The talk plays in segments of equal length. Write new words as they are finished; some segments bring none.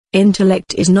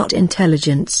Intellect is not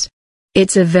intelligence.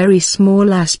 It's a very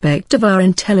small aspect of our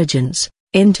intelligence.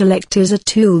 Intellect is a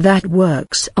tool that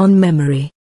works on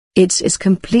memory. It's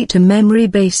complete a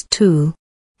memory-based tool.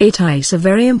 It is a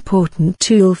very important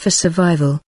tool for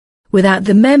survival. Without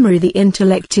the memory, the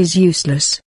intellect is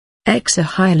useless. A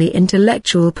highly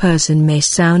intellectual person may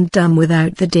sound dumb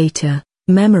without the data,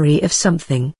 memory of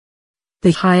something.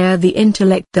 The higher the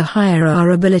intellect, the higher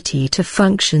our ability to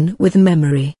function with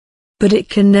memory. But it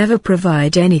can never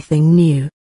provide anything new.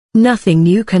 Nothing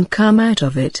new can come out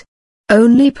of it.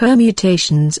 Only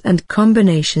permutations and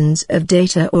combinations of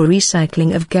data or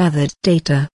recycling of gathered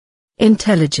data.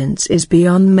 Intelligence is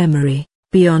beyond memory,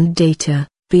 beyond data,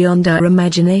 beyond our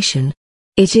imagination.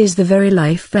 It is the very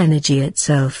life energy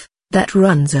itself that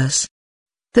runs us.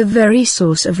 The very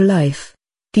source of life.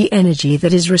 The energy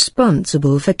that is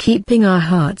responsible for keeping our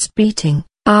hearts beating,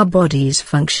 our bodies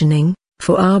functioning,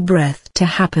 for our breath to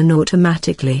happen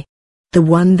automatically. The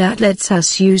one that lets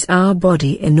us use our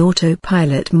body in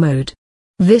autopilot mode.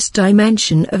 This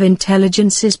dimension of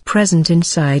intelligence is present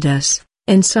inside us,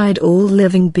 inside all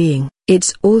living being.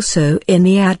 It's also in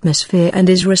the atmosphere and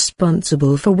is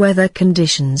responsible for weather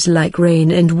conditions like rain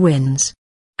and winds.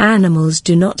 Animals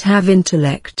do not have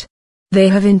intellect. They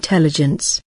have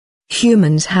intelligence.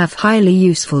 Humans have highly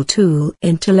useful tool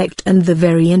intellect and the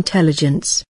very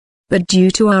intelligence. But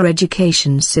due to our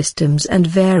education systems and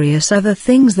various other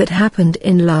things that happened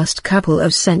in last couple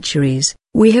of centuries,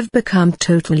 we have become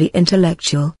totally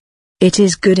intellectual. It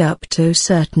is good up to a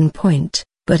certain point,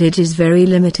 but it is very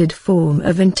limited form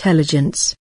of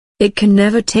intelligence. It can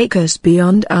never take us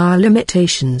beyond our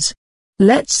limitations.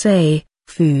 Let's say,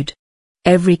 food.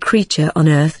 Every creature on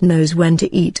Earth knows when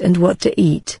to eat and what to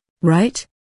eat, right?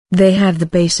 They have the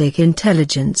basic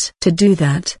intelligence to do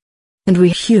that. And we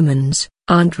humans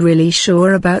aren't really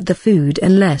sure about the food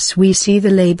unless we see the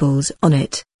labels on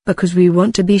it, because we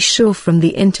want to be sure from the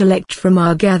intellect from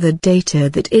our gathered data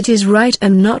that it is right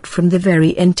and not from the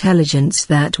very intelligence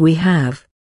that we have.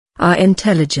 Our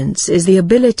intelligence is the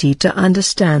ability to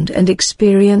understand and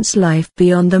experience life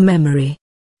beyond the memory.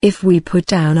 If we put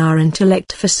down our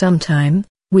intellect for some time,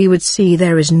 we would see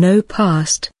there is no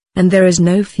past, and there is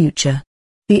no future.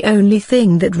 The only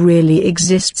thing that really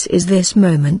exists is this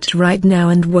moment right now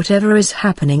and whatever is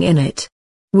happening in it.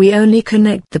 We only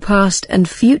connect the past and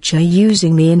future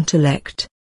using the intellect.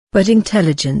 But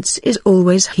intelligence is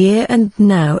always here and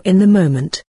now in the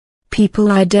moment.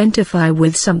 People identify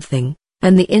with something,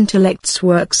 and the intellect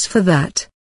works for that.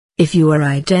 If you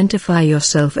identify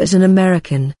yourself as an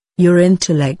American, your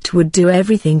intellect would do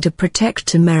everything to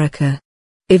protect America.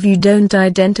 If you don't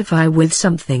identify with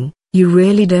something, you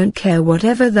really don't care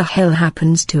whatever the hell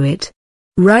happens to it.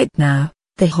 Right now,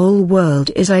 the whole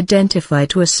world is identified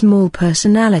to a small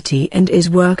personality and is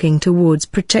working towards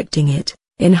protecting it,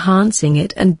 enhancing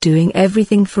it and doing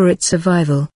everything for its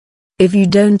survival. If you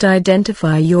don't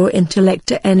identify your intellect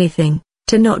to anything,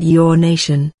 to not your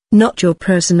nation, not your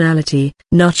personality,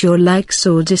 not your likes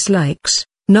or dislikes,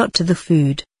 not to the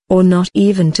food, or not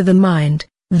even to the mind,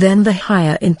 then the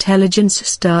higher intelligence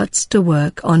starts to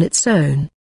work on its own.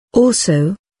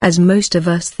 Also, as most of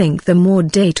us think the more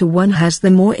data one has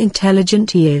the more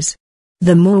intelligent he is.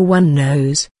 The more one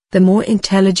knows, the more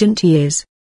intelligent he is.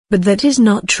 But that is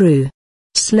not true.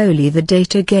 Slowly the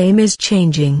data game is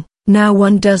changing, now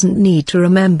one doesn't need to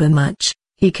remember much,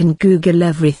 he can Google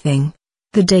everything.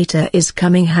 The data is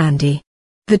coming handy.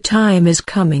 The time is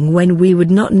coming when we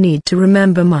would not need to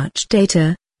remember much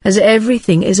data, as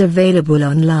everything is available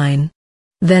online.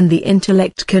 Then the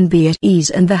intellect can be at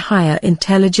ease and the higher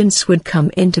intelligence would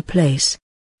come into place.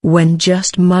 When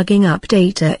just mugging up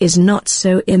data is not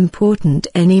so important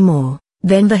anymore,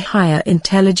 then the higher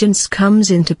intelligence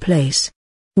comes into place.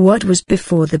 What was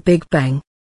before the Big Bang?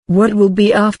 What will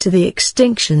be after the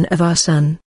extinction of our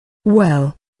sun?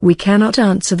 Well, we cannot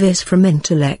answer this from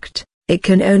intellect, it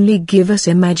can only give us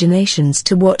imaginations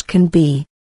to what can be.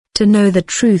 To know the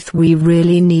truth we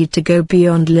really need to go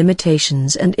beyond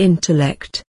limitations and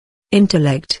intellect.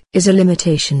 Intellect is a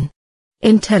limitation.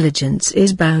 Intelligence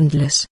is boundless.